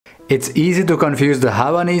It's easy to confuse the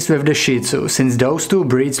Havanese with the Shih Tzu, since those two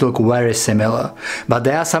breeds look very similar. But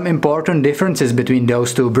there are some important differences between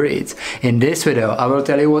those two breeds. In this video I will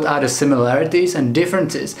tell you what are the similarities and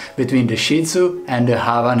differences between the Shih Tzu and the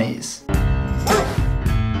Havanese.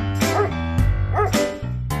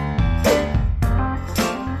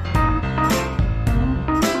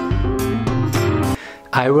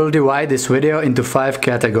 I will divide this video into 5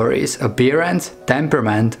 categories: appearance,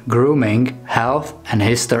 temperament, grooming, health and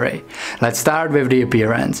history. Let's start with the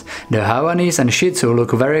appearance. The Havanese and Shih Tzu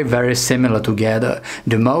look very similar together.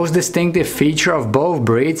 The most distinctive feature of both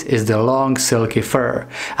breeds is the long silky fur.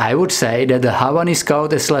 I would say that the Havanese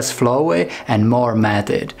coat is less flowy and more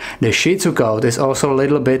matted. The Shih Tzu coat is also a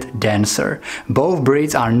little bit denser. Both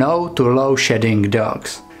breeds are no to low shedding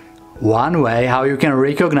dogs. One way how you can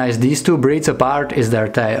recognize these two breeds apart is their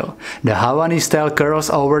tail. The Havanese tail curls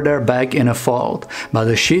over their back in a fold, but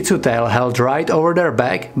the Shih Tzu tail held right over their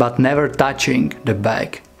back but never touching the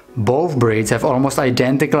back. Both breeds have almost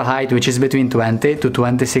identical height, which is between 20 to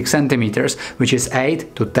 26 centimeters, which is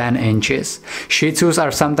 8 to 10 inches. Shih Tzus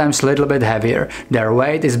are sometimes a little bit heavier. Their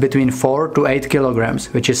weight is between 4 to 8 kilograms,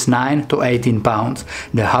 which is 9 to 18 pounds.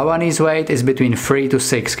 The Havanese weight is between 3 to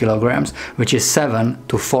 6 kilograms, which is 7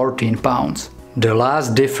 to 14 pounds. The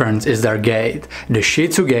last difference is their gait. The Shih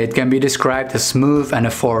Tzu gait can be described as smooth and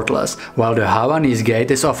effortless, while the Havanese gait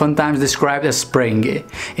is oftentimes described as springy.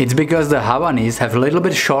 It's because the Havanese have a little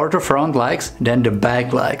bit shorter front legs than the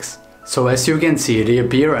back legs. So as you can see, the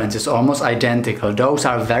appearance is almost identical. Those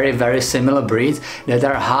are very similar breeds that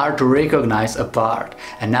are hard to recognize apart.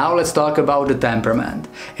 And now let's talk about the temperament.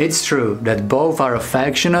 It's true that both are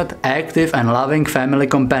affectionate, active and loving family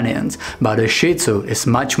companions, but the Shih Tzu is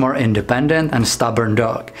much more independent and stubborn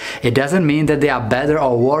dog. It doesn't mean that they are better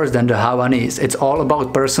or worse than the Havanese. It's all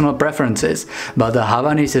about personal preferences, but the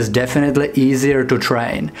Havanese is definitely easier to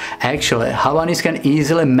train. Actually, Havanese can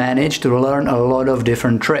easily manage to learn a lot of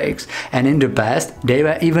different tricks. And in the past, they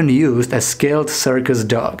were even used as skilled circus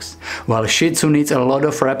dogs, while Shih Tzu needs a lot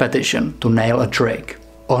of repetition to nail a trick.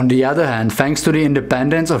 On the other hand, thanks to the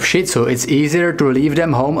independence of Shih Tzu, it's easier to leave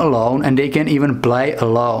them home alone and they can even play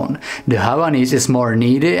alone. The Havanese is more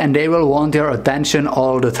needy and they will want your attention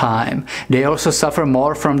all the time. They also suffer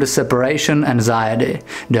more from the separation anxiety.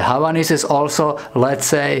 The Havanese is also, let's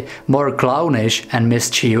say, more clownish and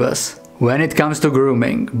mischievous. When it comes to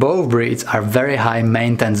grooming, both breeds are very high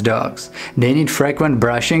maintenance dogs. They need frequent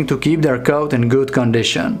brushing to keep their coat in good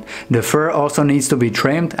condition. The fur also needs to be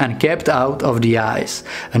trimmed and kept out of the eyes.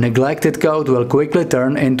 A neglected coat will quickly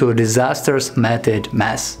turn into a disastrous matted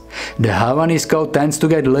mess. The Havanese coat tends to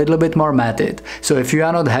get a little bit more matted, so if you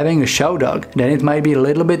are not having a show dog, then it might be a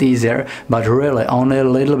little bit easier, but really only a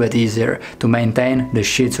little bit easier, to maintain the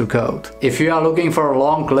Shih Tzu coat. If you are looking for a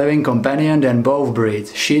long living companion, then both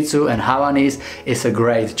breeds, Shih Tzu and Havanese, is a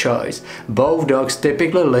great choice. Both dogs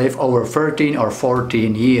typically live over 13 or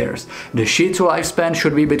 14 years. The Shih Tzu lifespan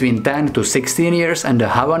should be between 10 to 16 years and the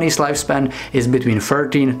Havanese lifespan is between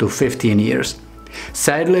 13 to 15 years.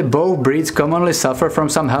 Sadly, both breeds commonly suffer from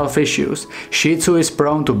some health issues. Shih Tzu is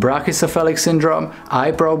prone to brachycephalic syndrome,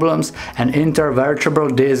 eye problems and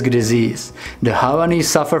intervertebral disc disease. The Havanese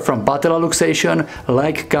suffer from patelloluxation,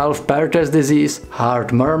 leg-calf-Perthes disease,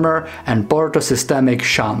 heart murmur and portosystemic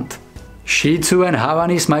shunt. Shih Tzu and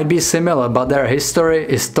Havanese might be similar, but their history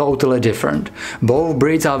is totally different. Both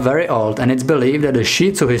breeds are very old and it's believed that the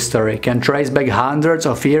Shih Tzu history can trace back hundreds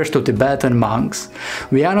of years to Tibetan monks.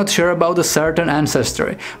 We are not sure about a certain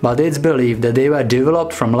ancestry, but it's believed that they were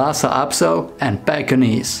developed from Lhasa Apso and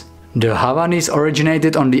Pekingese. The Havanese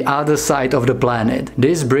originated on the other side of the planet.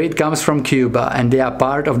 This breed comes from Cuba and they are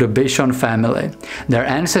part of the Bichon family. Their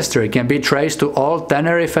ancestry can be traced to all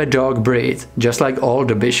Tenerife dog breeds, just like all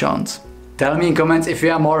the Bichons. Tell me in comments if you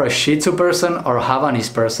are more a Shih Tzu person or a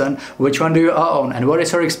Havanese person, which one do you own and what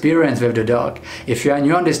is your experience with the dog. If you are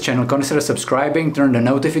new on this channel, consider subscribing, turn the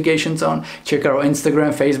notifications on, check our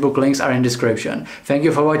Instagram, Facebook, links are in description. Thank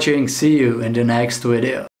you for watching, see you in the next video.